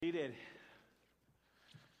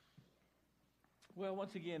Well,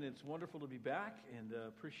 once again, it's wonderful to be back and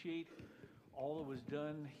appreciate all that was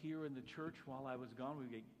done here in the church while I was gone.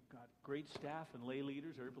 We got great staff and lay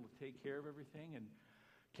leaders who were able to take care of everything and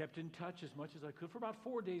kept in touch as much as I could. For about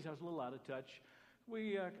 4 days, I was a little out of touch.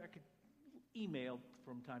 I could email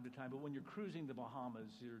from time to time, but when you're cruising the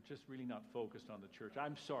Bahamas, you're just really not focused on the church.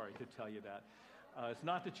 I'm sorry to tell you that. It's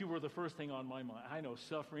not that you were the first thing on my mind. I know,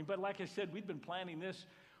 suffering. But like I said, we'd been planning this,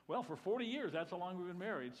 well, for 40 years. That's how long we've been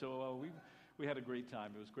married. So we had a great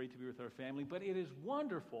time. It was great to be with our family. But it is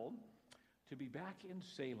wonderful to be back in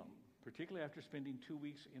Salem, particularly after spending 2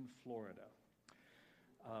 weeks in Florida,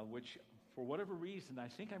 which, for whatever reason, I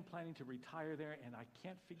think I'm planning to retire there, and I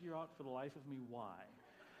can't figure out for the life of me why,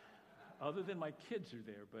 other than my kids are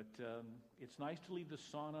there. But it's nice to leave the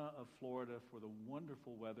sauna of Florida for the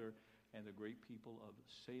wonderful weather and the great people of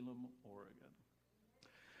Salem, Oregon.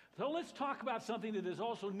 So let's talk about something that is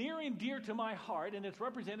also near and dear to my heart, and it's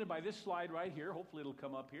represented by this slide right here. Hopefully it'll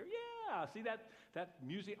come up here. Yeah, see that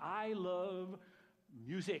music? I love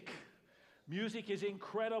music. Music is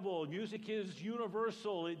incredible. Music is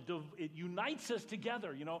universal. It unites us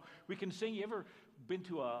together. You know, we can sing. You ever been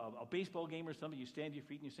to a baseball game or something? You stand to your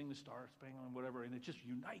feet and you sing the Star Spangled and whatever, and it just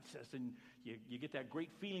unites us, and you get that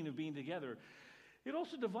great feeling of being together. It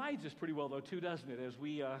also divides us pretty well, though, too, doesn't it, as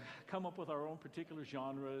we come up with our own particular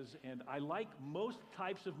genres. And I like most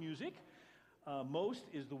types of music. Most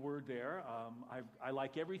is the word there. I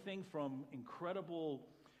like everything from incredible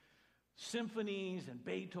symphonies and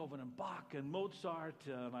Beethoven and Bach and Mozart.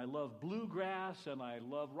 And I love bluegrass, and I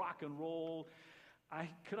love rock and roll.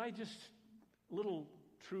 Little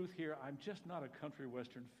truth here, I'm just not a country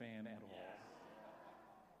western fan at all.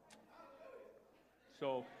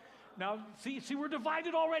 So... Now, see, we're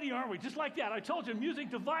divided already, aren't we? Just like that. I told you, music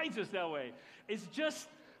divides us that way. It's just,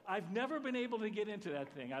 I've never been able to get into that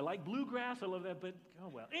thing. I like bluegrass, I love that, but, oh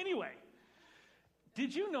well. Anyway,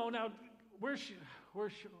 did you know, now, where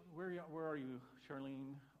are you,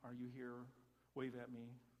 Charlene? Are you here? Wave at me.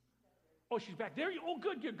 Oh, she's back. There you, oh,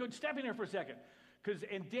 good. Step in here for a second.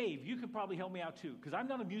 And Dave, you could probably help me out too, because I'm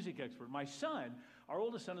not a music expert. My son, our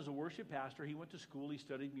oldest son, is a worship pastor. He went to school, he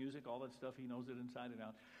studied music, all that stuff. He knows it inside and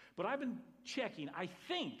out. But I've been checking. I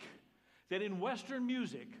think that in Western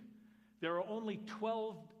music, there are only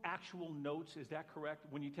 12 actual notes. Is that correct?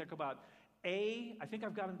 When you talk about A, I think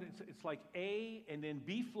I've got them, it's like A, and then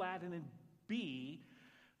B flat, and then B.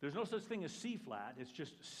 There's no such thing as C flat. It's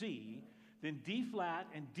just C. Then D flat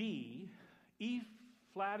and D, E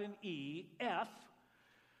flat and E, F,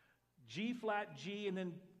 G flat, G, and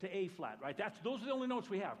then to A flat, right? Those are the only notes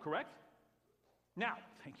we have, correct? Now,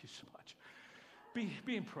 thank you so much.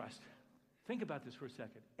 Be impressed. Think about this for a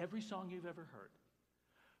second. Every song you've ever heard,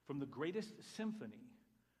 from the greatest symphony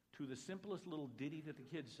to the simplest little ditty that the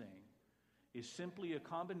kids sing, is simply a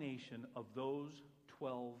combination of those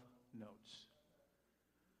 12 notes.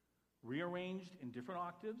 Rearranged in different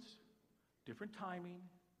octaves, different timing,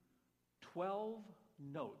 12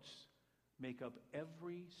 notes make up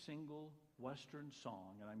every single Western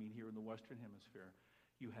song, and I mean here in the Western Hemisphere,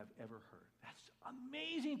 you have ever heard. That's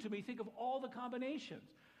amazing to me. Think of all the combinations,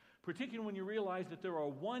 particularly when you realize that there are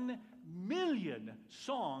 1 million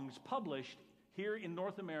songs published here in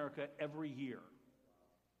North America every year.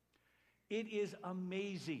 It is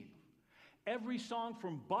amazing. Every song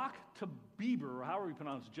from Bach to Bieber, or however you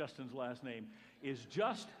pronounce Justin's last name, is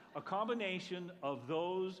just a combination of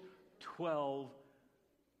those 12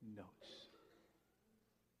 notes.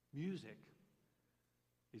 Music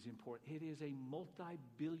is important. It is a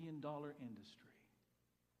multi-billion-dollar industry.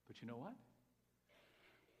 But you know what?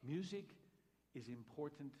 Music is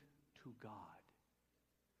important to God.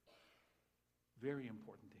 Very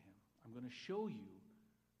important to Him. I'm going to show you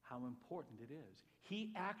how important it is.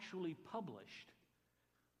 He actually published,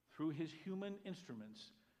 through His human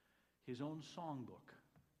instruments, His own songbook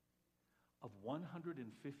of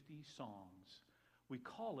 150 songs. We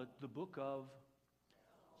call it the Book of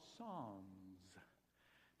Songs.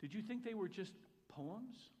 Did you think they were just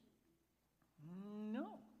poems? No.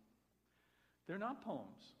 They're not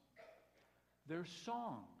poems. They're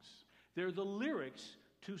songs. They're the lyrics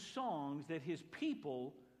to songs that His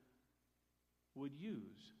people would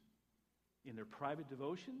use in their private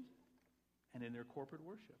devotions and in their corporate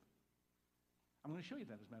worship. I'm going to show you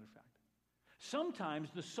that, as a matter of fact. Sometimes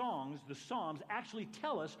the psalms actually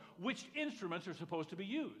tell us which instruments are supposed to be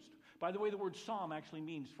used. By the way, the word psalm actually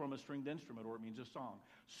means from a stringed instrument, or it means a song.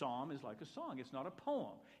 Psalm is like a song. It's not a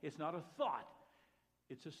poem. It's not a thought.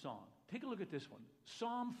 It's a song. Take a look at this one.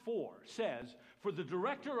 Psalm 4 says, for the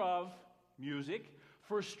director of music,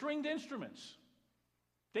 for stringed instruments.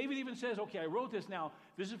 David even says, okay, I wrote this now.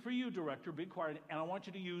 this is for you, director, big choir, and I want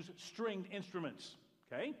you to use stringed instruments,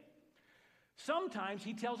 okay? Sometimes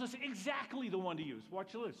he tells us exactly the one to use.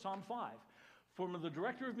 Watch this, Psalm 5. From the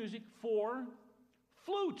director of music for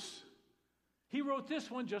flutes. He wrote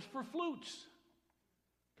this one just for flutes.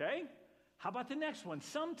 Okay? How about the next one?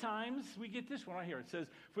 Sometimes we get this one right here. It says,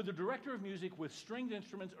 for the director of music with stringed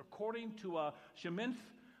instruments according to a Sheminith,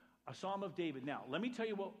 a Psalm of David. Now, let me tell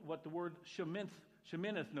you what the word Sheminith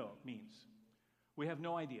means. We have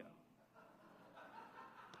no idea.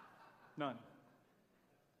 None.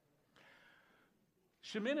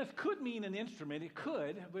 Sheminith could mean an instrument. It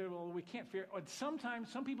could. Well, we can't figure.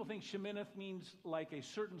 Sometimes some people think Sheminith means like a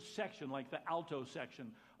certain section, like the alto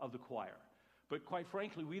section of the choir. But quite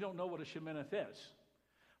frankly, we don't know what a Sheminith is.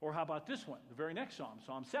 Or how about this one, the very next psalm,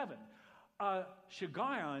 Psalm 7.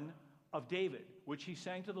 Shiggaion of David, which he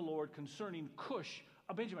sang to the Lord concerning Cush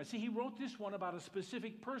of Benjamin. See, he wrote this one about a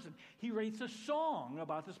specific person. He writes a song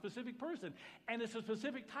about the specific person. And it's a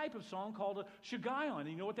specific type of song called a Shiggaion. And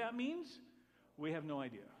you know what that means? We have no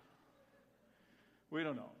idea. We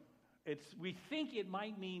don't know. We think it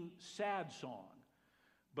might mean sad song,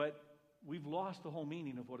 but we've lost the whole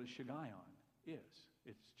meaning of what a Shiggaion is.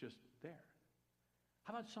 It's just there.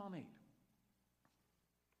 How about Psalm 8?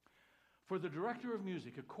 For the director of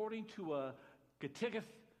music, according to a Gittith,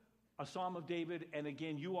 a Psalm of David, and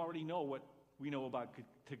again, you already know what we know about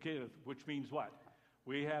Gittith, which means what?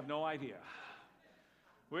 We have no idea.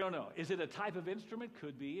 We don't know. Is it a type of instrument?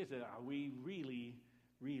 Could be. Are we really?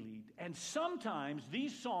 And sometimes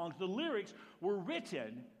these songs, the lyrics were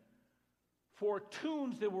written for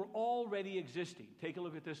tunes that were already existing. Take a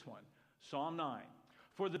look at this one. Psalm 9.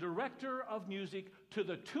 For the director of music to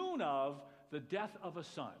the tune of the death of a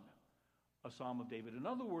son. A Psalm of David. In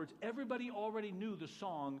other words, everybody already knew the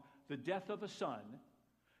song, the death of a son.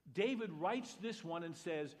 David writes this one and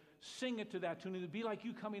says, sing it to that tune. It would be like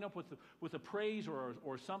you coming up with a praise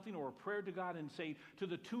or something or a prayer to God and say to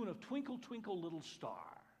the tune of Twinkle, Twinkle, Little Star.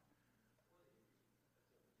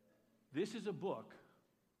 This is a book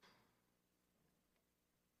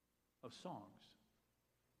of songs.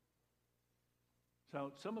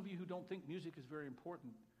 So some of you who don't think music is very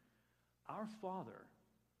important, our Father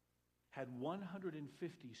had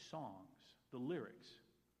 150 songs, the lyrics,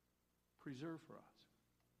 preserved for us.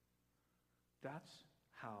 That's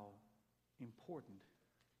how important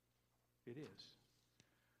it is.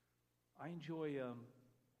 I enjoy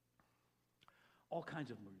all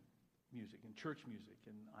kinds of music and church music,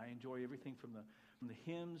 and I enjoy everything from the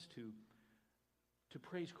hymns to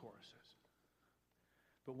praise choruses.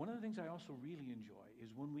 But one of the things I also really enjoy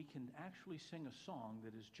is when we can actually sing a song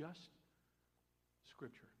that is just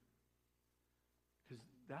Scripture. Because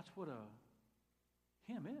that's what a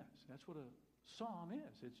hymn is. That's what a psalm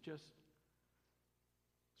is. It's just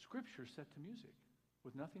Scripture set to music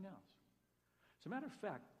with nothing else. As a matter of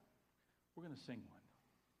fact, we're going to sing one.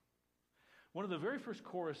 One of the very first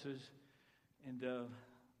choruses, and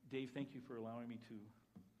Dave, thank you for allowing me to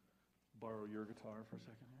borrow your guitar for a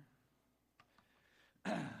second here.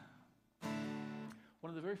 One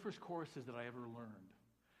of the very first choruses that I ever learned,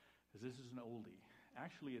 because this is an oldie.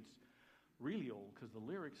 Actually, it's really old because the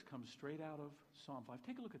lyrics come straight out of Psalm 5.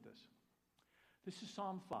 Take a look at this. This is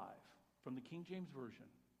Psalm 5 from the King James Version.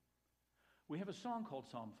 We have a song called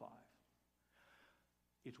Psalm 5.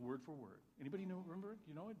 It's word for word. Anybody remember it?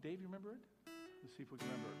 You know it? Dave, you remember it? Let's see if we can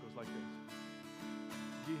remember it. It goes like this.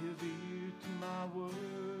 Give ear to my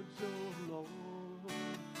words, O Lord.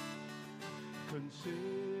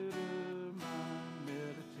 Consider my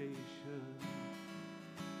meditation.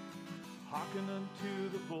 Hearken unto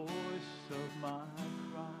the voice of my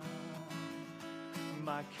cry.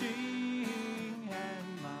 My King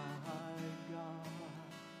and my God.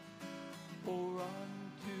 For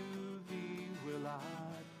unto thee will I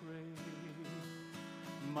pray.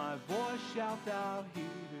 My voice shalt thou hear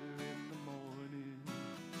in the morning.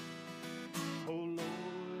 O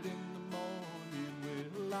Lord, in the morning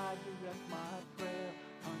will I direct my prayer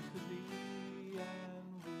unto thee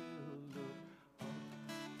and will look up.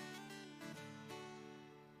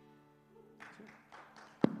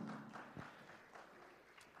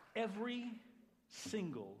 Every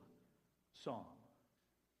single song.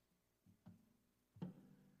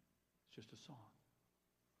 It's just a song.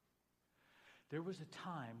 There was a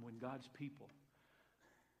time when God's people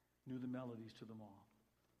knew the melodies to them all.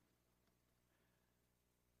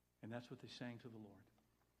 And that's what they sang to the Lord.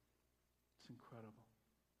 It's incredible.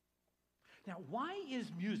 Now, why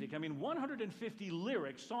is music, 150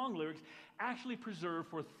 lyrics, song lyrics, actually preserved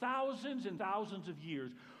for thousands and thousands of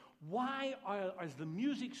years? Why is the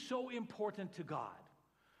music so important to God?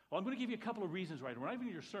 Well, I'm going to give you a couple of reasons right. We're not even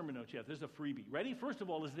in your sermon notes yet. This is a freebie. Ready? First of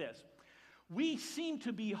all is this. We seem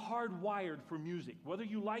to be hardwired for music. Whether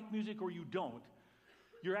you like music or you don't,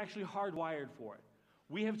 you're actually hardwired for it.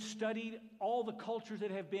 We have studied all the cultures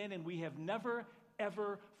that have been, and we have never,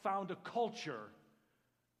 ever found a culture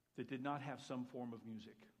that did not have some form of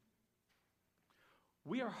music.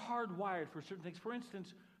 We are hardwired for certain things. For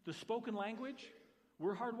instance, the spoken language,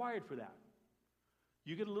 we're hardwired for that.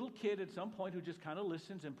 You get a little kid at some point who just kind of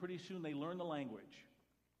listens, and pretty soon they learn the language.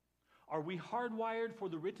 Are we hardwired for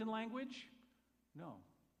the written language? No.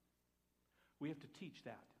 We have to teach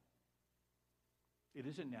that. It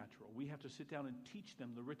isn't natural. We have to sit down and teach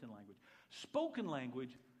them the written language. Spoken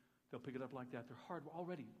language, they'll pick it up like that. They're hard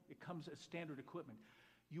already. It comes as standard equipment.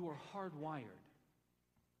 You are hardwired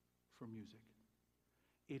for music.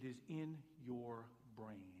 It is in your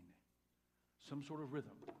brain. Some sort of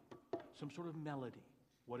rhythm, some sort of melody,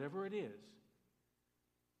 whatever it is,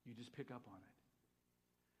 you just pick up on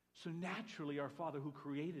it. So naturally, our Father who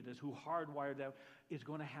created us, who hardwired that, is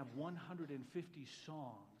going to have 150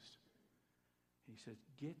 songs. He says,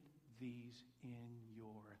 get these in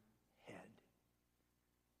your head.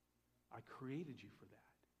 I created you for that.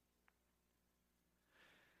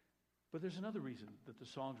 But there's another reason that the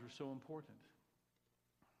songs were so important.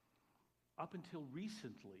 Up until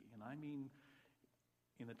recently, and I mean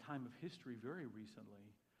in the time of history very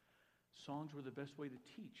recently, songs were the best way to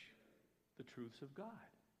teach the truths of God.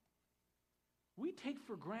 We take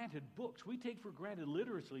for granted books. We take for granted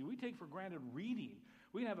literacy. We take for granted reading.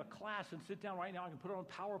 We can have a class and sit down right now. I can put it on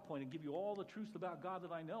PowerPoint and give you all the truths about God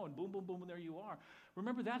that I know, and boom, boom, boom, and there you are.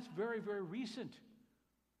 Remember, that's very, very recent.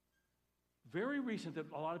 Very recent that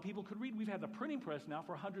a lot of people could read. We've had the printing press now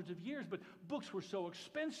for hundreds of years, but books were so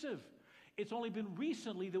expensive. It's only been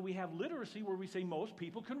recently that we have literacy where we say most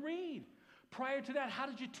people can read. Prior to that, how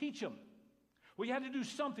did you teach them? Well, you had to do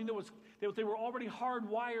something that they were already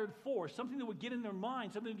hardwired for, something that would get in their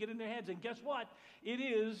minds, something that would get in their heads. And guess what? It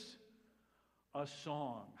is a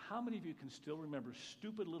song. How many of you can still remember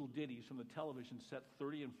stupid little ditties from the television set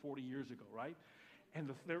 30 and 40 years ago, right? And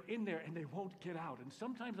they're in there and they won't get out. And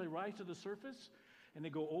sometimes they rise to the surface and they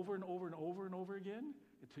go over and over and over and over again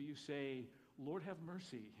until you say, Lord, have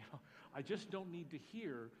mercy. I just don't need to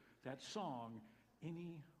hear that song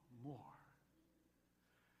anymore.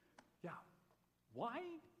 Yeah. Why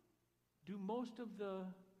do most of the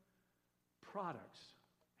products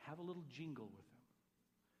have a little jingle with them?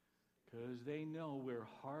 Because they know we're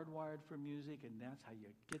hardwired for music, and that's how you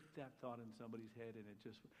get that thought in somebody's head, and it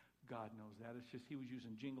just, God knows that. It's just he was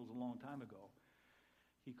using jingles a long time ago.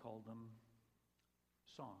 He called them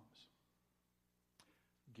songs.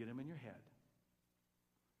 Get them in your head.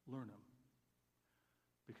 Learn them.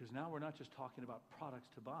 Because now we're not just talking about products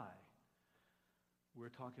to buy. We're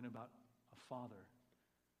talking about a Father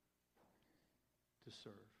to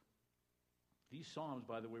serve. These Psalms,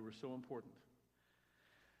 by the way, were so important.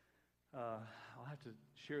 I'll have to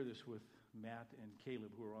share this with Matt and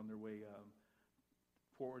Caleb, who are on their way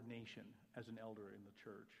for ordination as an elder in the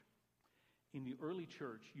church. In the early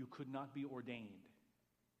church, you could not be ordained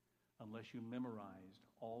unless you memorized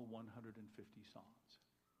all 150 Psalms.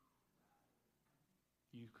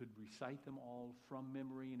 You could recite them all from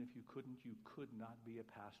memory, and if you couldn't, you could not be a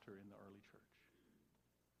pastor in the early church.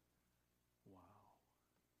 Wow.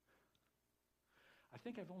 I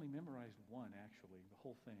think I've only memorized one, actually, the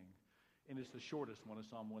whole thing. And it's the shortest one,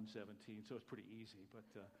 Psalm 117, so it's pretty easy. But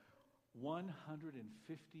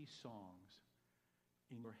 150 songs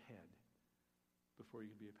in your head before you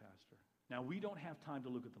can be a pastor. Now, we don't have time to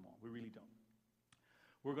look at them all. We really don't.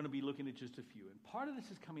 We're going to be looking at just a few. And part of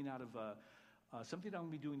this is coming out of something that I'm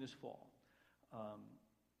going to be doing this fall.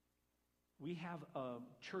 We have a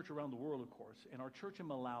church around the world, of course, and our church in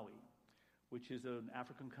Malawi, which is an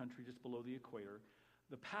African country just below the equator,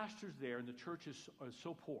 the pastors there and the church are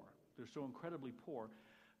so poor. They're so incredibly poor.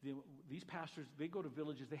 These pastors, they go to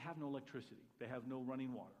villages, they have no electricity. They have no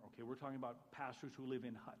running water. Okay, we're talking about pastors who live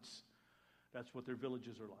in huts. That's what their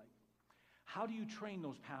villages are like. How do you train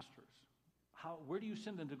those pastors? Where do you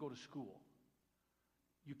send them to go to school?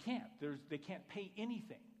 You can't. They can't pay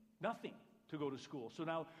anything, nothing, to go to school. So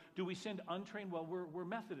now, do we send untrained? Well, we're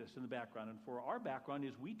Methodists in the background, and for our background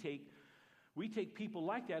is we take people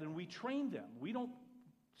like that and we train them. We don't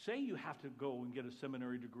say you have to go and get a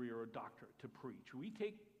seminary degree or a doctorate to preach. We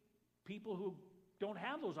take people who don't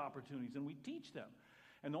have those opportunities and we teach them.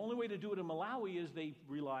 And the only way to do it in Malawi is they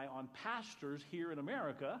rely on pastors here in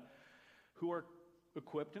America who are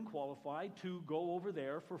equipped and qualified to go over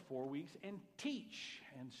there for 4 weeks and teach.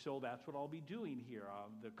 And so that's what I'll be doing here.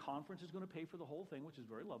 The conference is going to pay for the whole thing, which is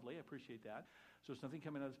very lovely. I appreciate that. So it's nothing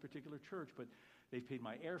coming out of this particular church, but they've paid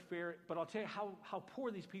my airfare. But I'll tell you how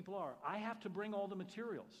poor these people are. I have to bring all the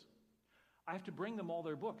materials. I have to bring them all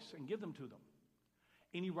their books and give them to them.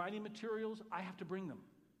 Any writing materials, I have to bring them.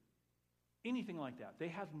 Anything like that. They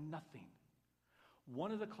have nothing.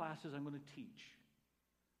 One of the classes I'm going to teach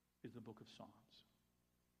is the book of Psalms.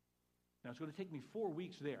 Now, it's going to take me 4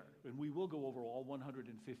 weeks there, and we will go over all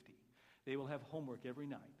 150. They will have homework every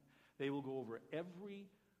night. They will go over every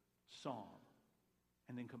psalm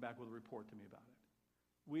and then come back with a report to me about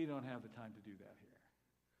it. We don't have the time to do that here.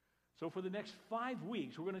 So for the next 5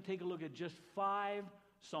 weeks, we're going to take a look at just 5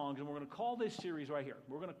 songs, and we're going to call this series right here.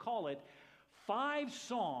 We're going to call it 5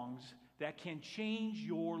 Songs That Can Change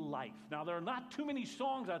Your Life. Now, there are not too many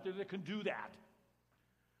songs out there that can do that.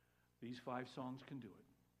 These 5 songs can do it.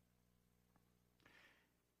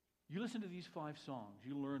 You listen to these 5 songs,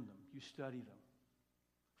 you learn them, you study them,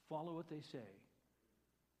 follow what they say.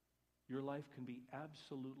 Your life can be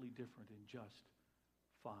absolutely different in just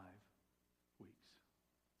 5 weeks.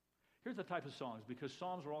 Here's the type of songs, because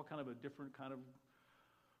Psalms are all kind of a different kind of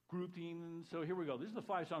grouping. So here we go. These are the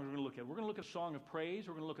 5 songs we're going to look at. We're going to look at a song of praise.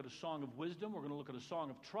 We're going to look at a song of wisdom. We're going to look at a song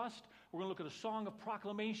of trust. We're going to look at a song of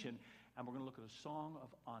proclamation. And we're going to look at a song of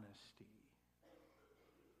honesty.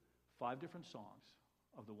 5 different songs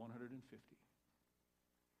of the 150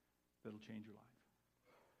 that'll change your life.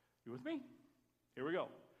 You with me? Here we go.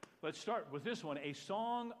 Let's start with this one, a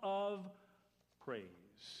song of praise.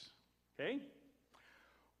 Okay?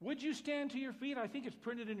 Would you stand to your feet? I think it's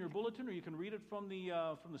printed in your bulletin, or you can read it from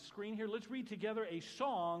the screen here. Let's read together a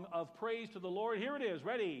song of praise to the Lord. Here it is.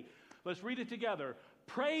 Ready? Let's read it together.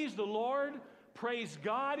 Praise the Lord. Praise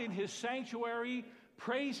God in his sanctuary.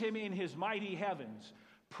 Praise him in his mighty heavens.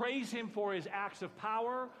 Praise him for his acts of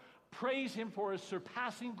power. Praise him for his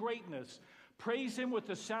surpassing greatness. Praise him with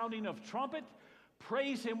the sounding of trumpet.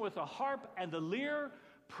 Praise him with the harp and the lyre.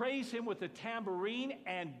 Praise him with the tambourine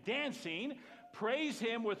and dancing. Praise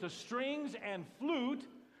him with the strings and flute.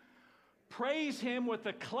 Praise him with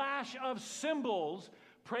the clash of cymbals.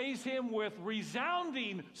 Praise him with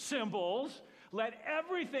resounding cymbals. Let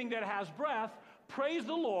everything that has breath praise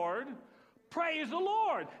the Lord. Praise the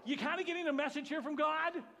Lord. You kind of getting a message here from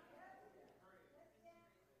God?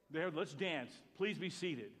 There, let's dance. Please be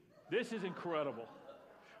seated. This is incredible.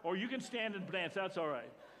 Or you can stand and dance. That's all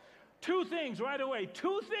right. 2 things right away.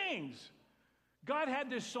 2 things. God had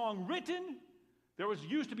this song written. There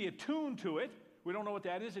used to be a tune to it. We don't know what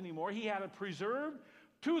that is anymore. He had it preserved.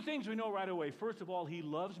 2 things we know right away. First of all, he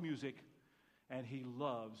loves music, and he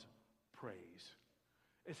loves praise.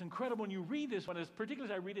 It's incredible when you read this one,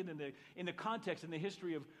 particularly as I read it in the context, in the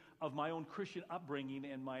history of my own Christian upbringing.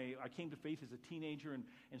 And I came to faith as a teenager and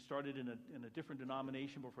started in a different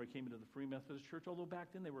denomination before I came into the Free Methodist Church, although back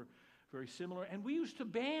then they were very similar. And we used to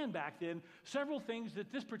ban back then several things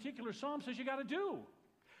that this particular psalm says you got to do.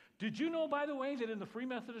 Did you know, by the way, that in the Free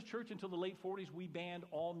Methodist Church until the late 40s, we banned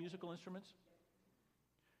all musical instruments?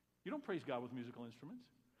 You don't praise God with musical instruments.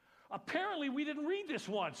 Apparently, we didn't read this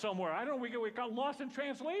one somewhere. I don't know, we got lost in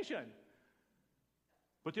translation.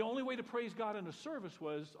 But the only way to praise God in a service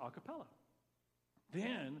was a cappella.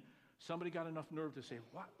 Then somebody got enough nerve to say,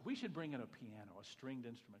 what? We should bring in a piano, a stringed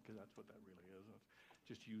instrument, because that's what that really is.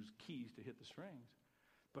 Just use keys to hit the strings.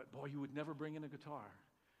 But boy, you would never bring in a guitar.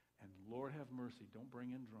 And Lord have mercy, don't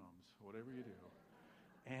bring in drums, whatever you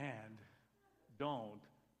do. And don't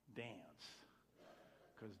dance,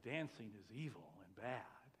 because dancing is evil and bad.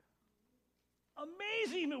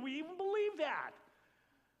 Amazing that we even believe that.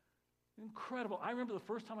 Incredible. I remember the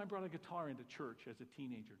first time I brought a guitar into church as a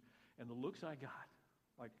teenager, and the looks I got,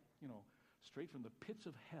 like, straight from the pits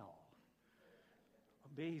of hell.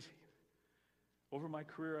 Amazing. Over my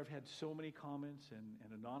career, I've had so many comments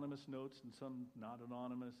and anonymous notes and some not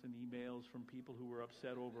anonymous, and emails from people who were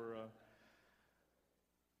upset over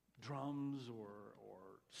drums or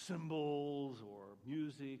cymbals or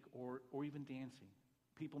music or even dancing.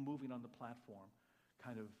 People moving on the platform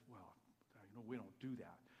kind of, we don't do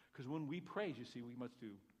that. Because when we praise, you see, we must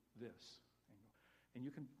do this. And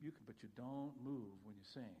you can, but you don't move when you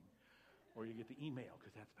sing. Or you get the email,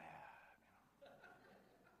 because that's bad.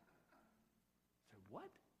 What?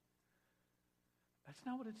 That's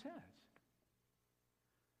not what it says.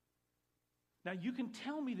 Now, you can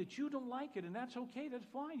tell me that you don't like it, and that's okay. That's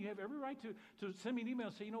fine. You have every right to send me an email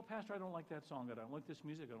and say, Pastor, I don't like that song. I don't like this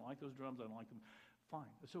music. I don't like those drums. I don't like them. Fine.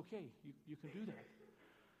 It's okay. You can do that.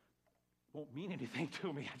 Won't mean anything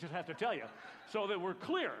to me. I just have to tell you so that we're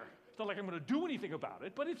clear. It's not like I'm going to do anything about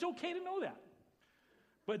it, but it's okay to know that.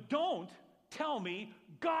 But don't tell me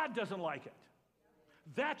God doesn't like it.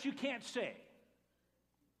 That you can't say.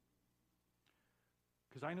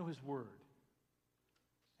 Because I know His Word.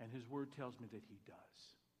 And His Word tells me that He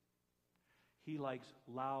does. He likes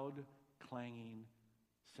loud, clanging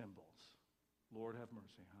cymbals. Lord have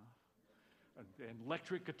mercy, huh? And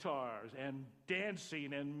electric guitars and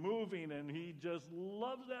dancing and moving, and He just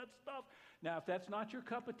loves that stuff. Now, if that's not your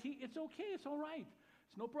cup of tea, it's okay. It's all right.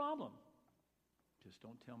 It's no problem. Just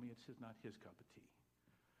don't tell me it's not His cup of tea.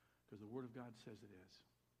 Because the Word of God says it is.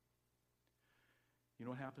 You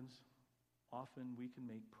know what happens? Often we can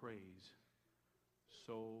make praise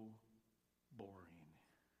so boring.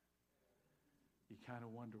 You kind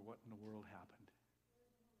of wonder what in the world happened.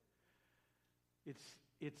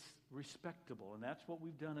 It's respectable, and that's what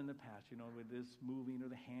we've done in the past, with this moving or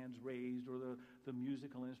the hands raised or the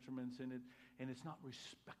musical instruments, and it's not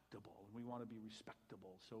respectable, and we want to be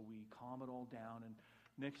respectable, so we calm it all down, and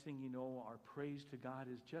next thing you know, our praise to God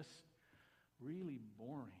is just really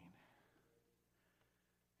boring.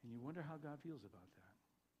 And you wonder how God feels about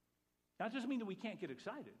that. That doesn't mean that we can't get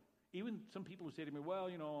excited. Even some people who say to me, well,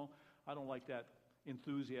 I don't like that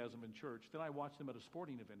enthusiasm in church. Then I watch them at a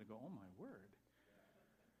sporting event and go, oh my word.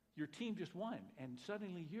 Your team just won, and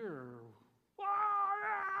suddenly you're,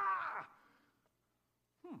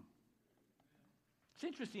 It's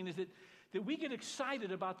interesting, is that we get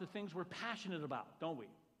excited about the things we're passionate about, don't we?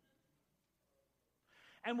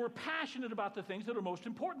 And we're passionate about the things that are most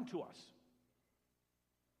important to us.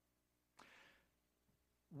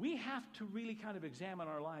 We have to really kind of examine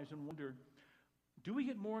our lives and wonder, do we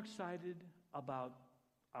get more excited about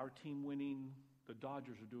our team winning? The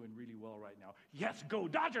Dodgers are doing really well right now. Yes, go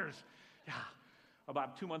Dodgers! Yeah.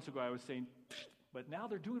 About 2 months ago I was saying, but now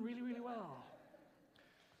they're doing really, really well.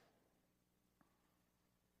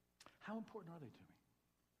 How important are they to me?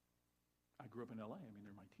 I grew up in LA.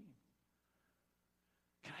 They're my team.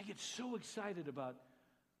 Can I get so excited about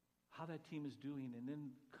how that team is doing and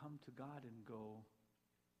then come to God and go,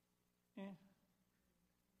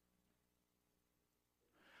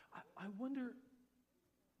 I wonder,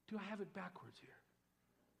 do I have it backwards here?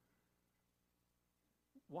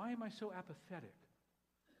 Why am I so apathetic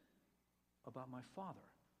about my Father?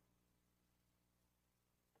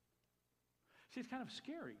 See, it's kind of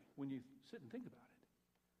scary when you sit and think about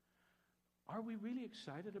it. Are we really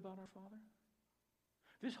excited about our Father?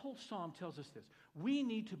 This whole psalm tells us this. We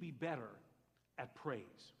need to be better at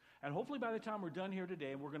praise. And hopefully by the time we're done here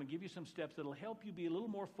today, we're going to give you some steps that will help you be a little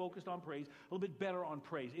more focused on praise, a little bit better on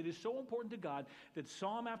praise. It is so important to God that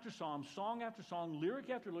psalm after psalm, song after song,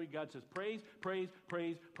 lyric after lyric, God says praise, praise,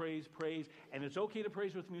 praise, praise, praise. And it's okay to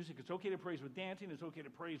praise with music. It's okay to praise with dancing. It's okay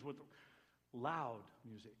to praise with loud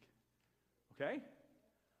music. Okay?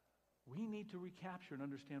 We need to recapture and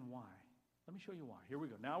understand why. Let me show you why. Here we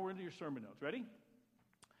go. Now we're into your sermon notes. Ready?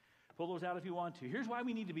 Pull those out if you want to. Here's why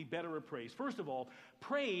we need to be better at praise. First of all,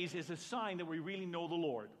 praise is a sign that we really know the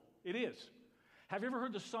Lord. It is. Have you ever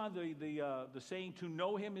heard the saying, to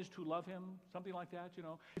know Him is to love Him? Something like that,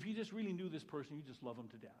 If you just really knew this person, you just love Him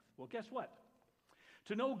to death. Well, guess what?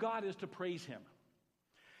 To know God is to praise Him.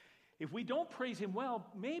 If we don't praise Him well,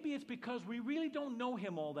 maybe it's because we really don't know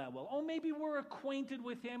Him all that well. Oh, maybe we're acquainted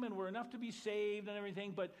with Him and we're enough to be saved and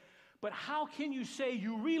everything, but how can you say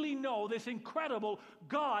you really know this incredible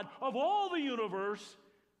God of all the universe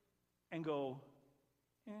and go,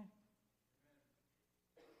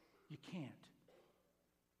 You can't.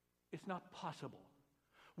 It's not possible.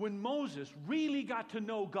 When Moses really got to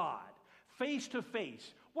know God face to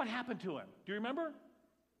face, what happened to him? Do you remember?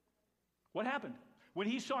 What happened? When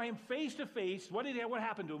he saw Him face to face, what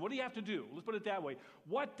happened to him? What did he have to do? Let's put it that way.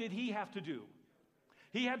 What did he have to do?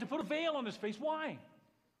 He had to put a veil on his face. Why?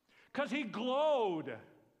 Because he glowed.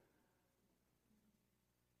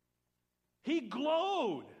 He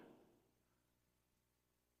glowed.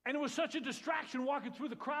 And it was such a distraction walking through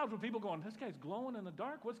the crowd with people going, this guy's glowing in the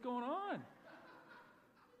dark. What's going on?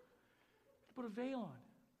 Put a veil on.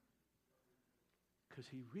 Because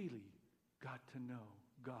he really got to know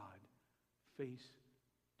God face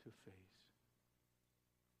to face.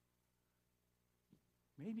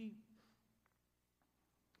 Maybe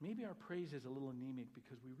our praise is a little anemic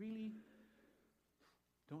because we really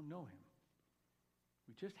don't know Him.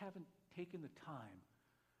 We just haven't taken the time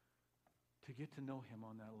to get to know Him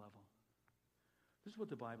on that level. This is what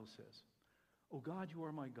the Bible says. O God, you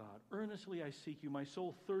are my God. Earnestly I seek you. My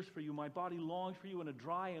soul thirsts for you. My body longs for you in a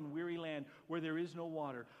dry and weary land where there is no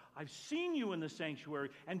water. I've seen you in the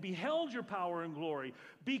sanctuary and beheld your power and glory.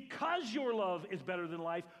 Because your love is better than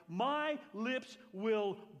life, my lips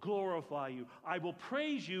will glorify you. I will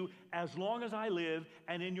praise you as long as I live,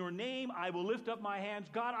 and in your name I will lift up my hands.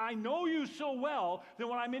 God, I know you so well that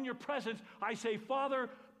when I'm in your presence, I say, Father,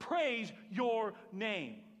 praise your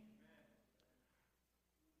name.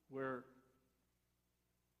 Where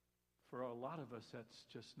for a lot of us, that's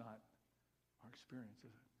just not our experience,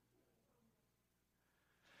 is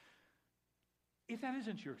it? If that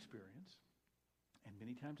isn't your experience, and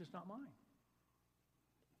many times it's not mine,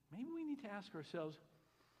 maybe we need to ask ourselves,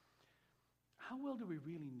 how well do we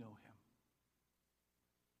really know him?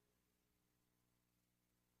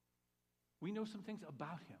 We know some things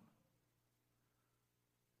about him,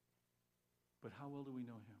 but how well do we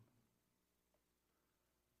know him?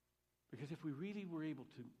 Because if we really were able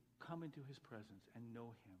to come into his presence and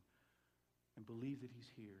know him and believe that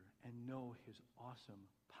he's here and know his awesome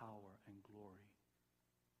power and glory,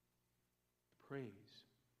 praise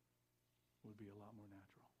would be a lot more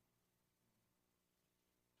natural.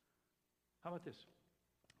 How about this?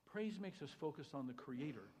 Praise makes us focus on the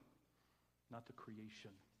Creator, not the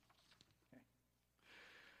creation.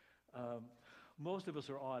 Okay. Most of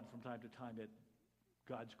us are awed from time to time at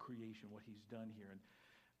God's creation, what he's done here.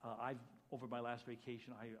 And over my last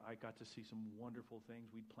vacation, I got to see some wonderful things.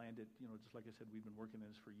 We'd planned it, just like I said, we've been working on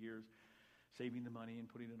this for years, saving the money and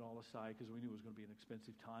putting it all aside because we knew it was going to be an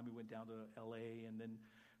expensive time. We went down to L.A. and then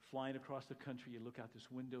flying across the country, you look out this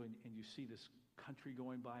window and you see this country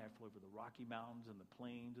going by. I flew over the Rocky Mountains and the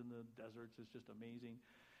plains and the deserts. It's just amazing.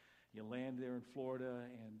 You land there in Florida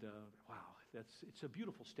and, wow, it's a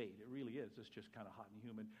beautiful state. It really is. It's just kind of hot and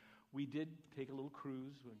humid. We did take a little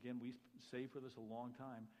cruise. Again, we saved for this a long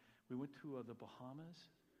time. We went to the Bahamas.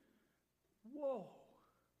 Whoa!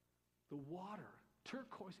 The water,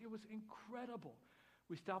 turquoise. It was incredible.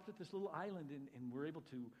 We stopped at this little island and were able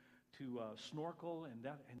to snorkel and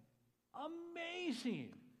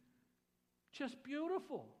amazing. Just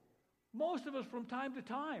beautiful. Most of us from time to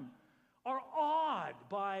time are awed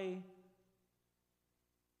by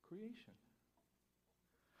creation.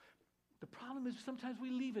 The problem is sometimes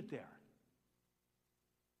we leave it there.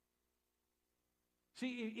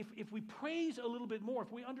 See, if we praise a little bit more,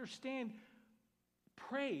 if we understand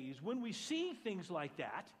praise, when we see things like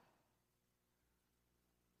that,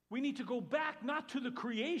 we need to go back not to the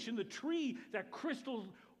creation, the tree, that crystal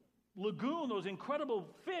lagoon, those incredible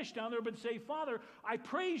fish down there, but say, Father, I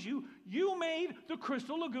praise you. You made the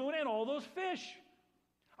crystal lagoon and all those fish.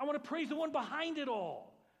 I want to praise the one behind it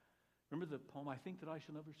all. Remember the poem, I think that I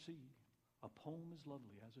shall never see a poem as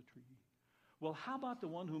lovely as a tree. Well, how about the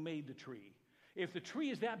one who made the tree? If the tree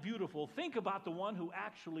is that beautiful, think about the one who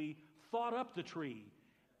actually thought up the tree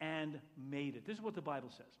and made it. This is what the Bible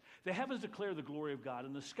says. The heavens declare the glory of God,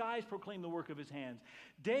 and the skies proclaim the work of his hands.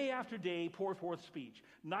 Day after day pour forth speech.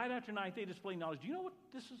 Night after night they display knowledge. Do you know what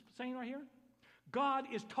this is saying right here? God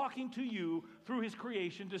is talking to you through his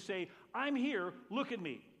creation to say, I'm here, look at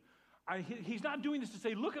me. He's not doing this to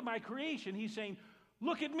say, look at my creation. He's saying,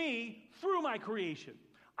 look at me through my creation.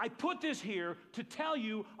 I put this here to tell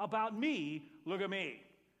you about me. Look at me.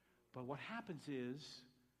 But what happens is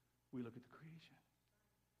we look at the creation.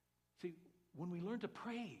 See, when we learn to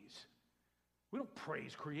praise, we don't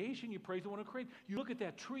praise creation. You praise the one who created. You look at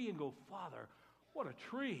that tree and go, Father, what a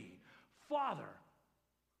tree. Father,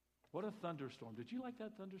 what a thunderstorm. Did you like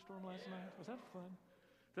that thunderstorm last night? Was that fun?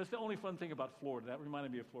 That's the only fun thing about Florida. That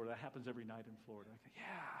reminded me of Florida. That happens every night in Florida. I think,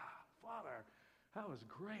 yeah, Father, that was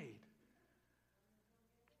great.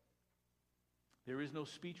 There is no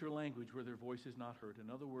speech or language where their voice is not heard. In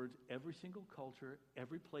other words, every single culture,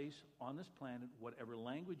 every place on this planet, whatever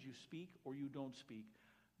language you speak or you don't speak,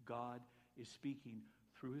 God is speaking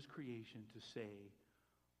through his creation to say,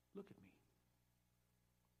 look at me.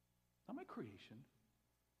 Not my creation.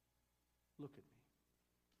 Look at me.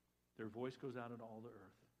 Their voice goes out into all the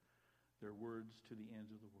earth. Their words to the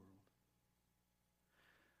ends of the world.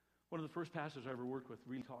 One of the first pastors I ever worked with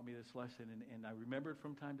really taught me this lesson, and I remember it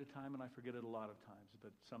from time to time, and I forget it a lot of times,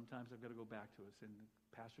 but sometimes I've got to go back to it. And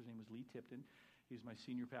the pastor's name was Lee Tipton. He was my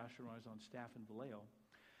senior pastor when I was on staff in Vallejo.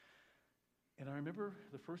 And I remember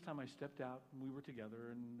the first time I stepped out, and we were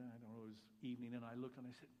together, and I don't know, it was evening, and I looked and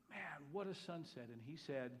I said, man, what a sunset. And he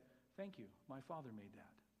said, thank you, my father made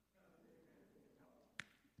that.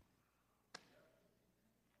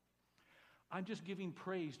 I'm just giving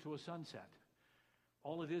praise to a sunset.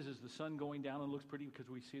 All it is the sun going down and looks pretty because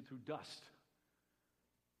we see it through dust.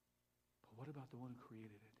 But what about the one who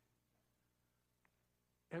created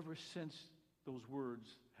it? Ever since those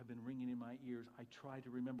words have been ringing in my ears. I try to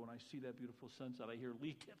remember when I see that beautiful sunset, I hear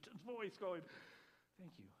Lee Tipton's voice going,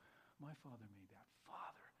 thank you. My Father made that.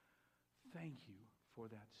 Father, thank you for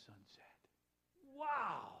that sunset.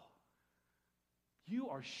 Wow! You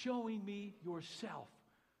are showing me yourself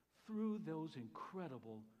through those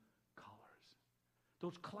incredible colors.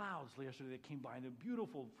 Those clouds yesterday that came by and the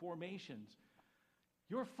beautiful formations.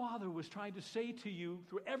 Your Father was trying to say to you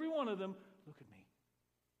through every one of them, look at me.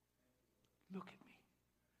 Look at me.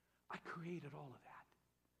 I created all of that.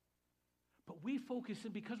 But we focus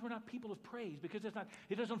in, because we're not people of praise, because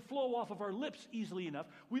it doesn't flow off of our lips easily enough,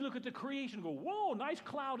 we look at the creation and go, whoa, nice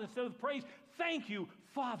cloud, instead of praise. Thank you,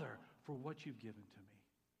 Father, for what you've given to me.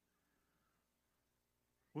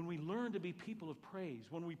 When we learn to be people of praise,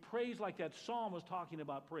 when we praise like that psalm was talking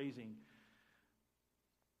about praising,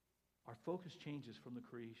 our focus changes from the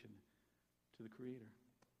creation to the Creator.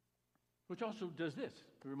 Which also does this.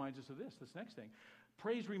 It reminds us of this next thing.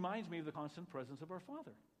 Praise reminds me of the constant presence of our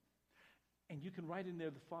Father. And you can write in there,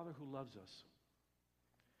 the Father who loves us.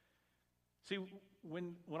 See,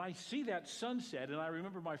 when I see that sunset, and I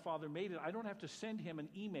remember my father made it, I don't have to send him an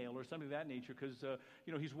email or something of that nature because,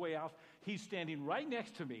 he's way off. He's standing right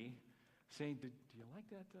next to me saying, do you like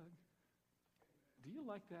that, Doug? Do you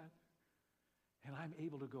like that? And I'm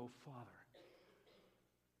able to go, Father,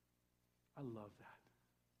 I love that.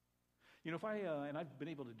 If and I've been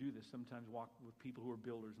able to do this sometimes, walk with people who are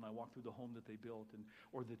builders, and I walk through the home that they built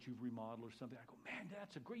or that you've remodeled or something. I go, man,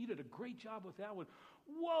 you did a great job with that one.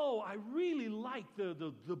 Whoa, I really like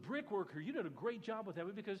the brickworker. You did a great job with that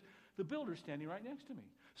one, because the builder's standing right next to me.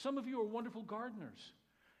 Some of you are wonderful gardeners.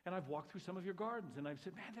 And I've walked through some of your gardens, and I've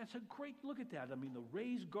said, man, that's a great, look at that. I mean, the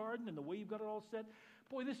raised garden and the way you've got it all set.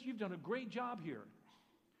 Boy, you've done a great job here.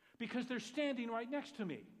 Because they're standing right next to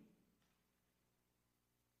me.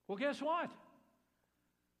 Well, guess what?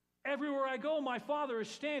 Everywhere I go, my Father is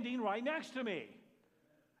standing right next to me.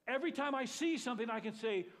 Every time I see something, I can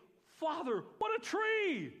say, Father, what a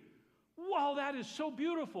tree! Wow, that is so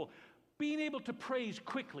beautiful. Being able to praise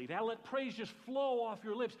quickly, to let praise just flow off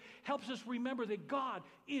your lips, helps us remember that God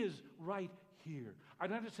is right here. I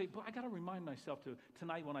don't have to say, but I got to remind myself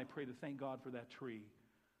tonight when I pray to thank God for that tree.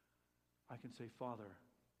 I can say, Father,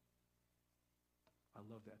 I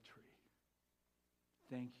love that tree.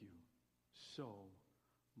 Thank you so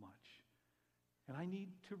much. And I need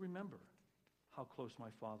to remember how close my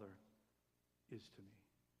Father is to me.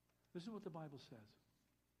 This is what the Bible says.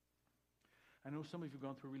 I know some of you have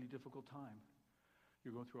gone through a really difficult time.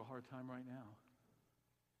 You're going through a hard time right now.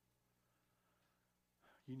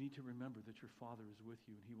 You need to remember that your Father is with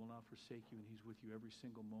you, and He will not forsake you, and He's with you every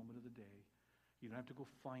single moment of the day. You don't have to go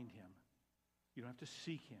find Him. You don't have to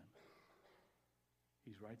seek Him.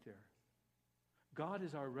 He's right there. God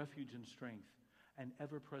is our refuge and strength, an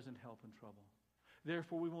ever-present help in trouble.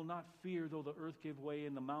 Therefore we will not fear, though the earth give way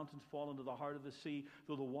and the mountains fall into the heart of the sea,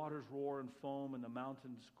 though the waters roar and foam and the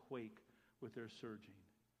mountains quake with their surging.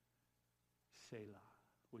 Selah,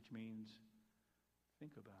 which means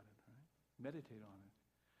think about it, right? Meditate on it.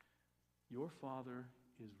 Your Father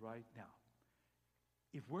is right now.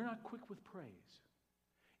 If we're not quick with praise,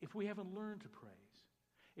 if we haven't learned to praise,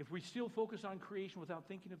 if we still focus on creation without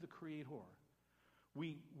thinking of the Creator,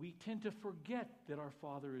 we tend to forget that our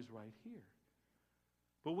Father is right here.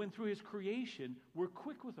 But when through His creation, we're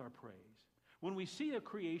quick with our praise. When we see a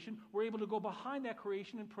creation, we're able to go behind that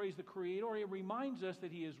creation and praise the Creator. It reminds us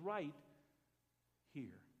that He is right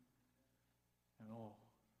here. And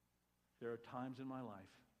there are times in my life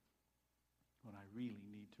when I really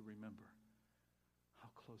need to remember how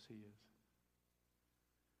close He is.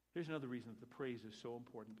 Here's another reason that the praise is so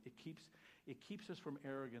important. It keeps us from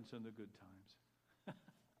arrogance in the good times.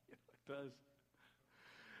 It does.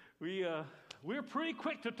 We're pretty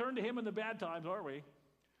quick to turn to Him in the bad times, aren't we?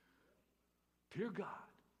 Dear God,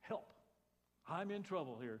 help. I'm in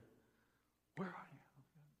trouble here. Where are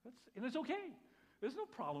you? And it's okay. There's no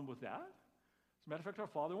problem with that. As a matter of fact, our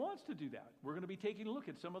Father wants to do that. We're going to be taking a look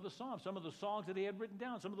at some of the Psalms, some of the songs that He had written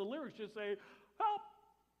down. Some of the lyrics just say, help.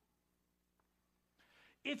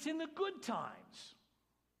 It's in the good times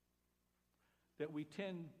that we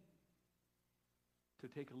tend to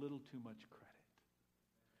take a little too much credit.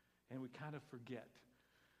 And we kind of forget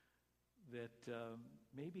that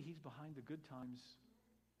maybe He's behind the good times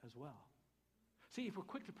as well. See, if we're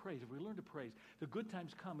quick to praise, if we learn to praise, the good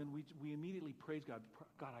times come and we immediately praise God.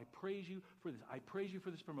 God, I praise you for this. I praise you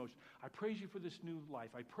for this promotion. I praise you for this new life.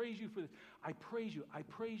 I praise you for this. I praise you. I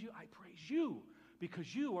praise you. I praise you.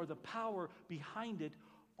 Because you are the power behind it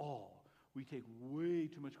all. We take way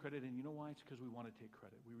too much credit, and you know why? It's because we want to take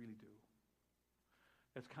credit. We really do.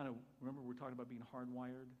 That's kind of, remember we're talking about being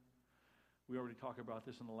hardwired? We already talked about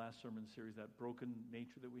this in the last sermon series, that broken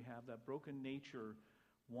nature that we have. That broken nature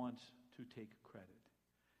wants to take credit.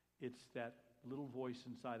 It's that little voice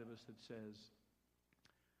inside of us that says,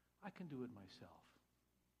 I can do it myself,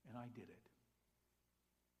 and I did it.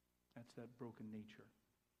 That's that broken nature.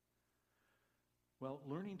 Well,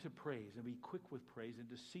 learning to praise and be quick with praise and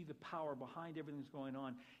to see the power behind everything that's going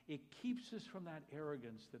on, it keeps us from that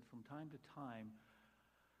arrogance that from time to time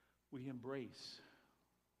we embrace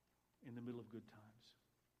in the middle of good times.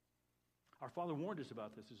 Our Father warned us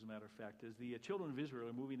about this, as a matter of fact, as the children of Israel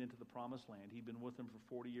are moving into the Promised Land. He'd been with them for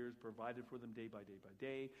 40 years, provided for them day by day by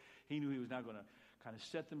day. He knew he was now going to kind of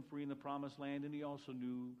set them free in the Promised Land, and he also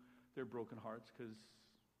knew their broken hearts because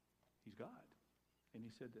he's God. And he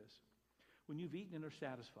said this, when you've eaten and are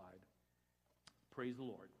satisfied, praise the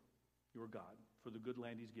Lord, your God, for the good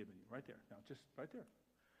land he's given you. Right there. Now, just right there.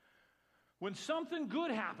 When something good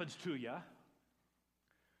happens to you,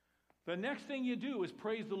 the next thing you do is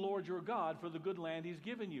praise the Lord your God for the good land he's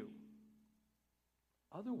given you.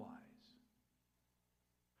 Otherwise,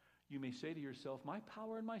 you may say to yourself, my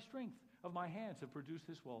power and my strength of my hands have produced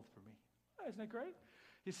this wealth for me. Isn't that great?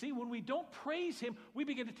 You see, when we don't praise him, we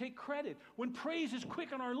begin to take credit. When praise is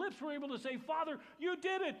quick on our lips, we're able to say, Father, you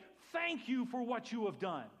did it. Thank you for what you have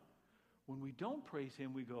done. When we don't praise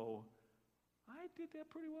him, we go, I did that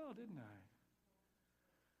pretty well, didn't I?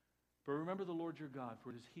 But remember the Lord your God,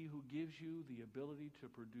 for it is he who gives you the ability to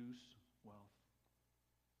produce wealth,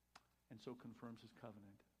 and so confirms his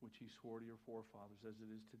covenant, which he swore to your forefathers as it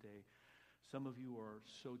is today. Some of you are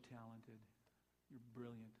so talented. You're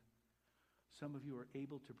brilliant. Some of you are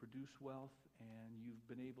able to produce wealth, and you've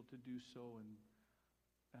been able to do so, and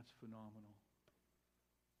that's phenomenal.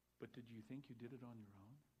 But did you think you did it on your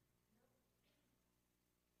own?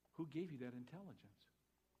 Who gave you that intelligence?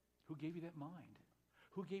 Who gave you that mind?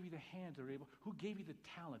 Who gave you the hands that are able? Who gave you the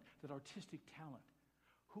talent, that artistic talent?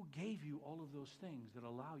 Who gave you all of those things that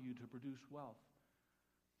allow you to produce wealth?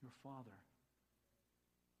 Your Father.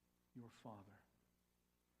 Your Father.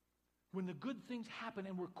 When the good things happen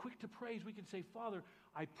and we're quick to praise, we can say, Father,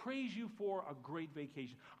 I praise you for a great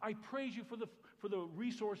vacation. I praise you for the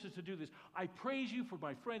resources to do this. I praise you for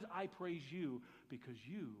my friends. I praise you because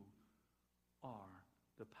you are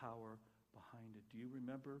the power behind it. Do you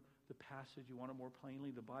remember the passage? You want it more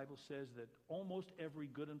plainly? The Bible says that almost every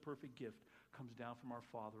good and perfect gift comes down from our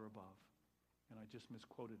Father above. And I just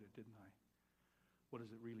misquoted it, didn't I? What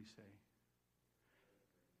does it really say?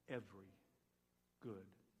 Every good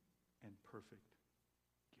and perfect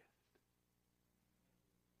gift.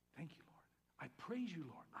 Thank you, Lord. I praise you,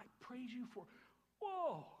 Lord. I praise you for,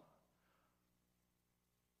 whoa!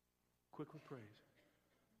 Quick with praise.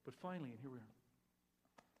 But finally, and here we are.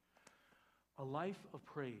 A life of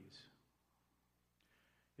praise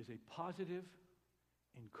is a positive,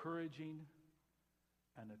 encouraging,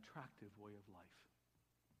 and attractive way of life.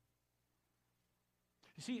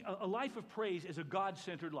 You see, a life of praise is a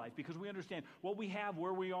God-centered life because we understand what we have,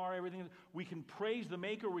 where we are, everything. We can praise the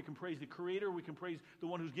Maker, we can praise the Creator, we can praise the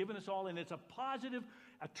one who's given us all, and it's a positive,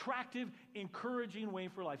 attractive, encouraging way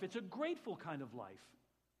for life. It's a grateful kind of life.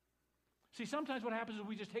 See, sometimes what happens is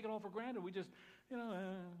we just take it all for granted. We just,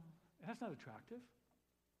 that's not attractive.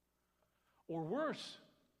 Or worse,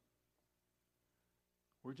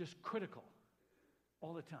 we're just critical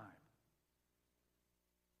all the time.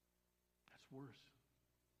 That's worse.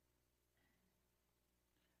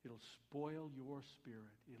 It'll spoil your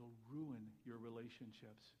spirit. It'll ruin your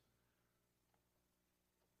relationships.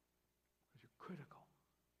 Because you're critical.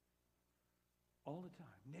 All the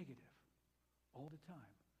time. Negative. All the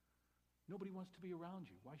time. Nobody wants to be around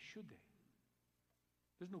you. Why should they?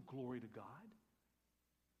 There's no glory to God.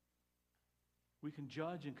 We can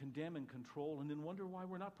judge and condemn and control and then wonder why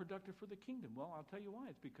we're not productive for the kingdom. Well, I'll tell you why.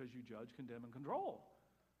 It's because you judge, condemn, and control.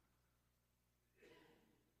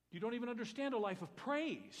 You don't even understand a life of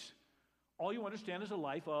praise. All you understand is a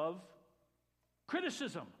life of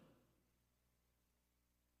criticism.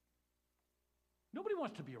 Nobody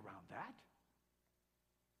wants to be around that.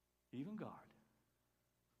 Even God.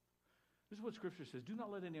 This is what Scripture says. Do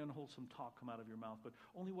not let any unwholesome talk come out of your mouth, but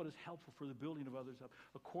only what is helpful for the building of others up,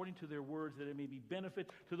 according to their words, that it may be benefit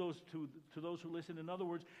to those who listen. In other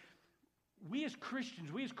words, we as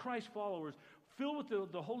Christians, we as Christ followers, filled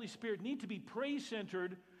with the Holy Spirit, need to be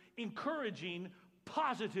praise-centered, encouraging,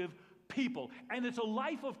 positive people. And it's a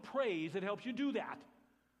life of praise that helps you do that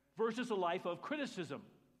versus a life of criticism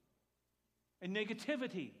and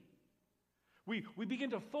negativity. We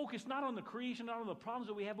begin to focus not on the creation, not on the problems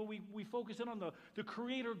that we have, but we focus in on the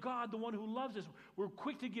Creator God, the one who loves us. We're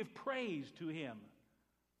quick to give praise to Him.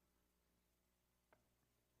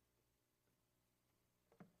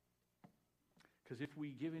 Because if we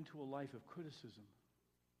give into a life of criticism,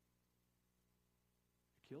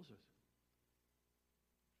 it kills us.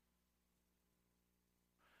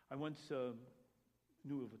 I once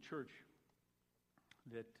knew of a church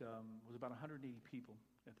that was about 180 people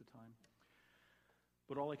at the time.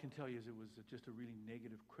 But all I can tell you is it was just a really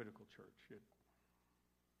negative, critical church.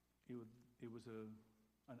 It was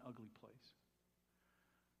an ugly place,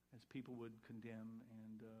 as people would condemn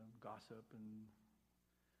and gossip, and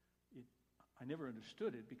I never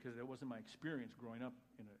understood it because that wasn't my experience growing up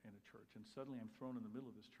in a church. And suddenly I'm thrown in the middle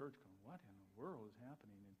of this church going, what in the world is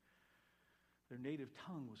happening? And their native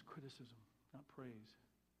tongue was criticism, not praise.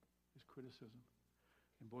 It was criticism.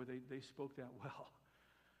 And boy, they spoke that well.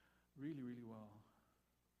 Really, really well.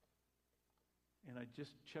 And I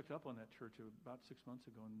just checked up on that church about 6 months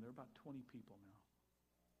ago, and there are about 20 people now.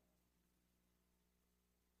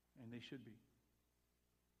 And they should be.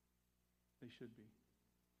 They should be.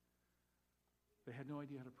 They had no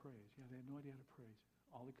idea how to praise. Yeah, they had no idea how to praise.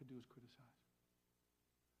 All they could do was criticize.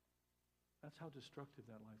 That's how destructive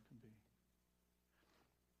that life can be.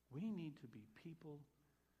 We need to be people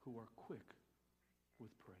who are quick with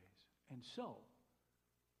praise. And so,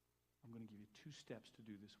 I'm going to give you 2 steps to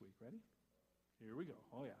do this week. Ready? Here we go.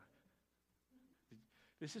 Oh, yeah.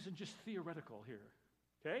 This isn't just theoretical here.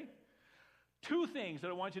 Okay? 2 things that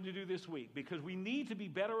I want you to do this week, because we need to be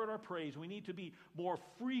better at our praise. We need to be more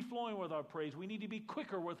free-flowing with our praise. We need to be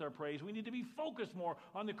quicker with our praise. We need to be focused more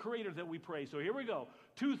on the Creator that we praise. So here we go.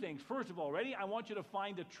 2 things. First of all, ready? I want you to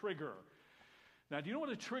find a trigger. Now, do you know what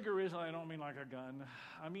a trigger is? I don't mean like a gun.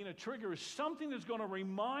 I mean a trigger is something that's going to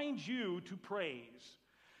remind you to praise.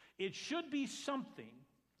 It should be something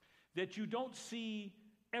that you don't see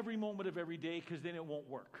every moment of every day, because then it won't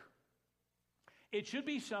work. It should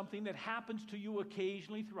be something that happens to you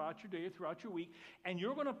occasionally throughout your day or throughout your week, and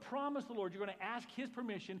you're going to promise the Lord, you're going to ask His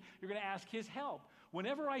permission, you're going to ask His help.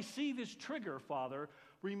 Whenever I see this trigger, Father,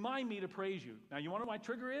 remind me to praise you. Now, you want to know what my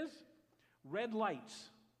trigger is? Red lights.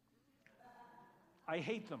 I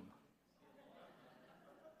hate them.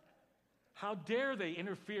 How dare they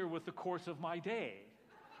interfere with the course of my day?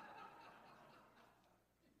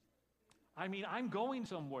 I mean, I'm going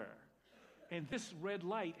somewhere, and this red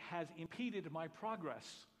light has impeded my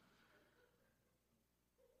progress.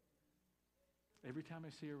 Every time I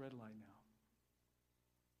see a red light now,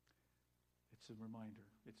 it's a reminder.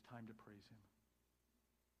 It's time to praise Him.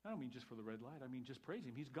 I don't mean just for the red light. I mean just praise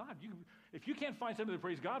Him. He's God. If you can't find something to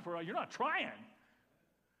praise God for, you're not trying.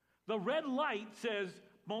 The red light says,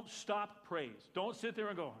 won't stop praise. Don't sit there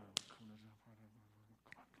and go,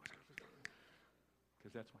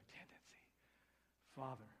 because that's my tendency.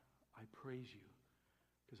 Father, I praise you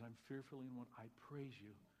because I'm fearfully and wonderfully. I praise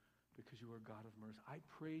you because you are God of mercy. I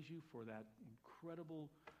praise you for that incredible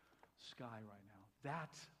sky right now.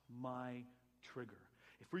 That's my trigger.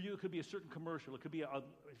 If for you, it could be a certain commercial. It could be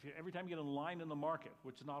every time you get in line in the market,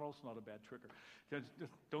 which is also not a bad trigger. Just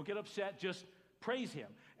don't get upset. Just praise Him.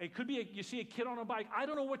 It could be you see a kid on a bike. I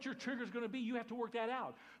don't know what your trigger is going to be. You have to work that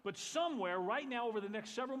out. But somewhere right now over the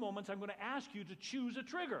next several moments, I'm going to ask you to choose a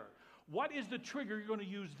trigger. What is the trigger you're going to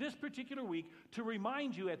use this particular week to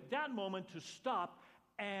remind you at that moment to stop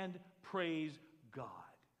and praise God?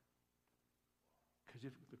 Because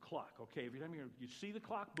if the clock, okay, every time you see the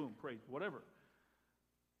clock, boom, praise, whatever.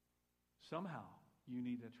 Somehow you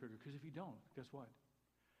need that trigger. Because if you don't, guess what?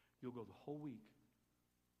 You'll go the whole week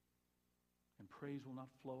and praise will not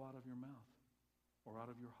flow out of your mouth or out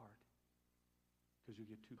of your heart because you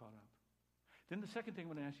get too caught up. Then the second thing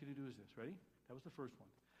I'm going to ask you to do is this. Ready? That was the first one.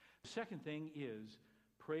 The second thing is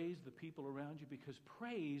praise the people around you, because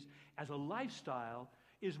praise as a lifestyle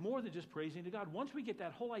is more than just praising to God. Once we get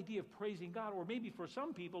that whole idea of praising God, or maybe for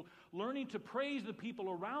some people, learning to praise the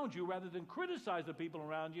people around you rather than criticize the people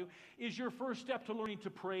around you is your first step to learning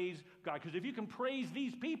to praise God. Because if you can praise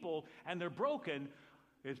these people and they're broken,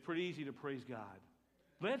 it's pretty easy to praise God.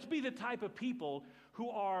 Let's be the type of people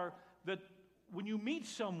who are that when you meet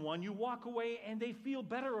someone, you walk away and they feel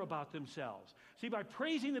better about themselves. See, by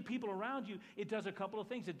praising the people around you, it does a couple of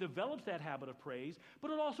things. It develops that habit of praise,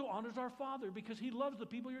 but it also honors our Father because He loves the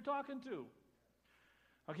people you're talking to.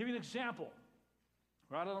 I'll give you an example.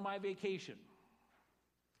 Right out on my vacation.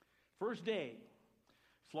 First day,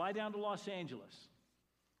 fly down to Los Angeles.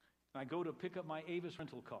 I go to pick up my Avis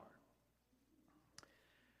rental car.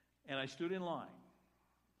 And I stood in line.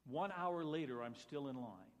 1 hour later, I'm still in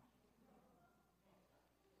line.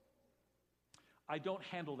 I don't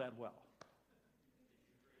handle that well.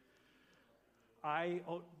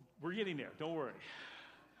 We're getting there. Don't worry.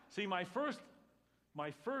 See, my first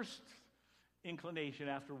inclination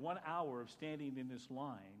after 1 hour of standing in this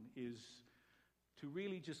line is to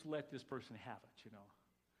really just let this person have it,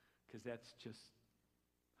 because that's just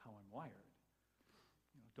how I'm wired.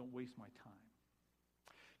 Don't waste my time.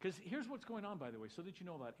 Because here's what's going on, by the way, so that you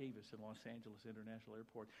know about Avis and Los Angeles International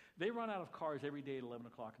Airport. They run out of cars every day at 11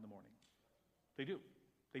 o'clock in the morning. They do.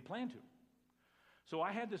 They plan to. So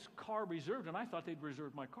I had this car reserved, and I thought they'd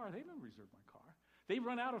reserve my car. They didn't reserve my car. They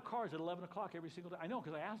run out of cars at 11 o'clock every single day. I know,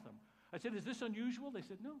 because I asked them. I said, is this unusual? They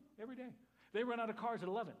said, no, every day. They run out of cars at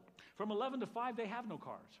 11. From 11 to 5, they have no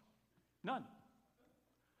cars. None.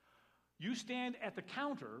 You stand at the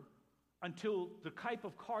counter until the type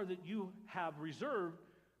of car that you have reserved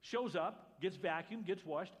shows up, gets vacuumed, gets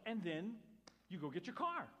washed, and then you go get your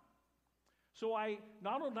car. So I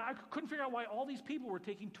couldn't figure out why all these people were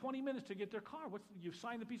taking 20 minutes to get their car. You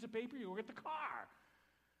sign the piece of paper, you go get the car.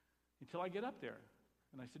 Until I get up there.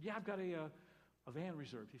 And I said, yeah, I've got a van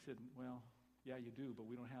reserved. He said, well, yeah, you do, but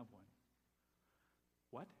we don't have one.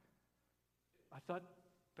 What? I thought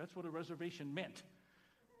that's what a reservation meant.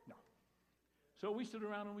 No. So we stood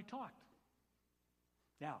around and we talked.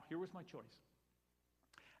 Now, here was my choice.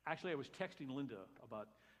 Actually, I was texting Linda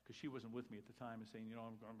because she wasn't with me at the time, and saying,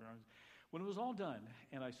 when it was all done,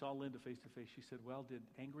 and I saw Linda face to face, she said, well, did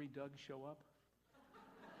Angry Doug show up?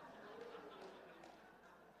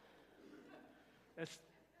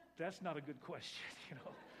 That's not a good question,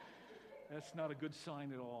 That's not a good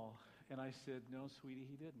sign at all. And I said, no, sweetie,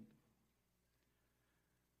 he didn't.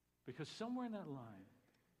 Because somewhere in that line,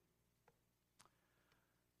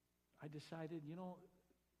 I decided,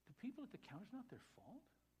 the people at the counter, it's not their fault.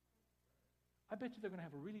 I bet you they're going to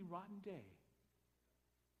have a really rotten day.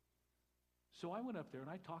 So I went up there and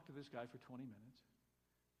I talked to this guy for 20 minutes.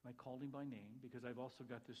 And I called him by name because I've also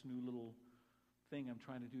got this new little thing I'm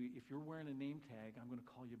trying to do. If you're wearing a name tag, I'm going to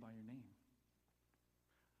call you by your name.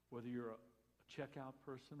 Whether you're a checkout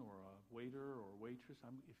person or a waiter or waitress,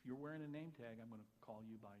 if you're wearing a name tag, I'm going to call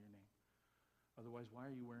you by your name. Otherwise, why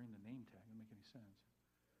are you wearing the name tag? It doesn't make any sense.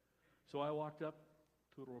 So I walked up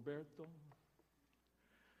to Roberto,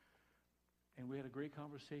 and we had a great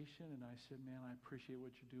conversation, and I said, man, I appreciate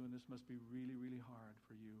what you're doing. This must be really, really hard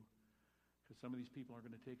for you, because some of these people aren't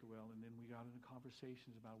going to take it well. And then we got into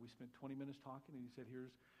conversations about it. We spent 20 minutes talking, and he said,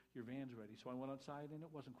 here's your van's ready. So I went outside, and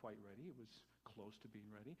it wasn't quite ready. It was close to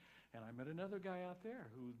being ready. And I met another guy out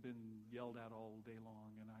there who'd been yelled at all day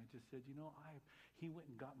long, and I just said, he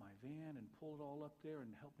went and got my van and pulled it all up there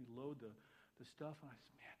and helped me load the stuff. And I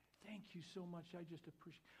said, man, thank you so much. I just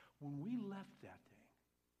appreciate it. When we left that thing,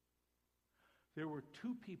 there were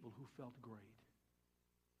two people who felt great,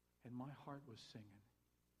 and my heart was singing.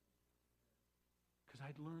 Because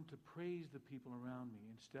I'd learned to praise the people around me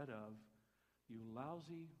instead of, you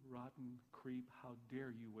lousy, rotten creep, how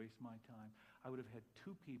dare you waste my time. I would have had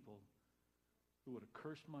two people who would have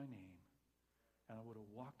cursed my name, and I would have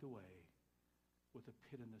walked away with a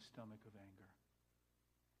pit in the stomach of anger.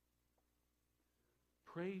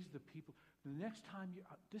 Praise the people. The next time,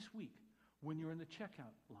 this week, when you're in the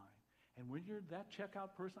checkout line, and when you're that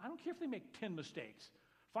checkout person, I don't care if they make 10 mistakes.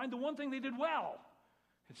 Find the one thing they did well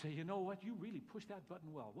and say, you know what? You really pushed that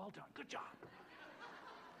button well. Well done. Good job.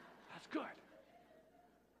 That's good.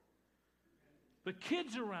 The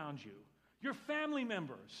kids around you, your family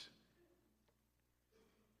members.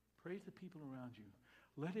 Praise the people around you.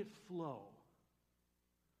 Let it flow.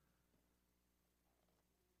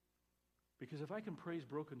 Because if I can praise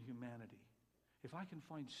broken humanity, if I can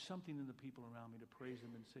find something in the people around me to praise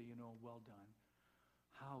them and say, well done,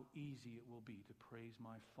 how easy it will be to praise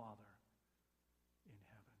my Father in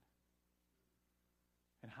heaven.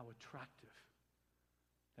 And how attractive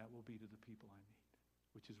that will be to the people I meet,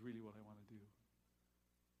 which is really what I want to do.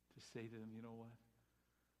 To say to them, you know what?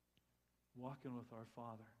 Walking with our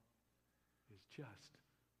Father is just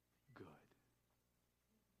good.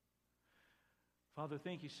 Father,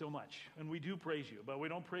 thank you so much. And we do praise you, but we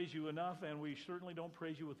don't praise you enough, and we certainly don't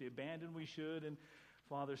praise you with the abandon we should. And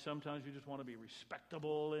Father, sometimes we just want to be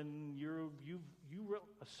respectable, and you wrote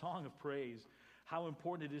a song of praise, how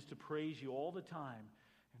important it is to praise you all the time.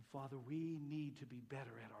 And Father, we need to be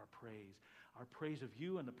better at our praise of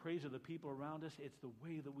you and the praise of the people around us. It's the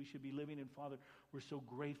way that we should be living. And Father, we're so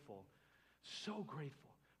grateful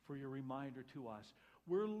for your reminder to us.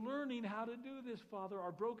 We're learning how to do this, Father.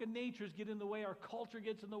 Our broken natures get in the way. Our culture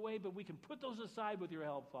gets in the way, but we can put those aside with your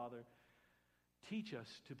help, Father. Teach us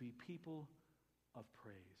to be people of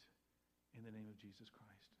praise in the name of Jesus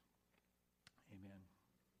Christ.